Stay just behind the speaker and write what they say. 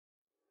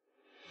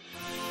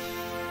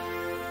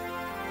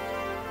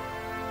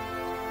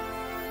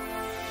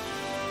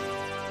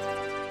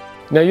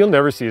Now, you'll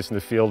never see us in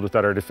the field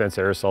without our Defense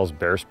Aerosols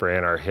bear spray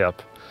on our hip.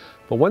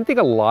 But one thing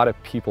a lot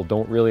of people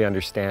don't really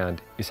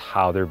understand is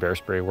how their bear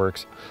spray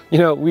works. You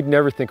know, we'd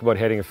never think about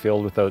heading a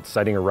field without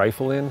sighting a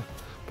rifle in,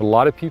 but a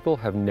lot of people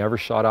have never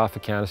shot off a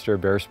canister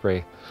of bear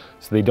spray,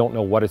 so they don't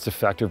know what its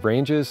effective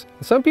range is.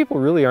 And some people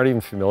really aren't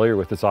even familiar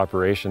with its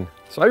operation.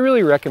 So I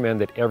really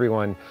recommend that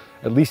everyone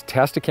at least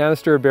test a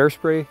canister of bear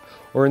spray,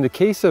 or in the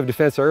case of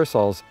Defense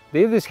Aerosols,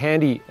 they have this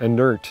handy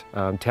inert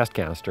test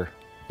canister.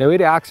 Now, it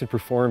acts and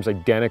performs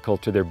identical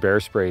to their bear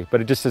spray,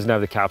 but it just doesn't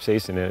have the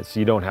capsaicin in it, so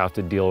you don't have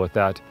to deal with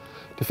that.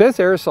 Defense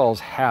Aerosols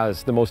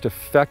has the most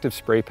effective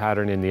spray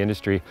pattern in the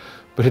industry,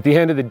 but at the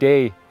end of the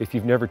day, if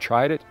you've never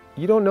tried it,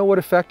 you don't know what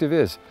effective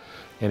is.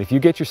 And if you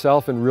get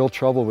yourself in real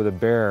trouble with a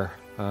bear,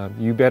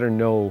 you better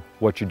know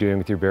what you're doing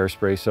with your bear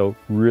spray. So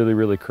really,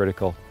 really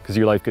critical, because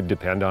your life could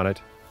depend on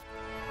it.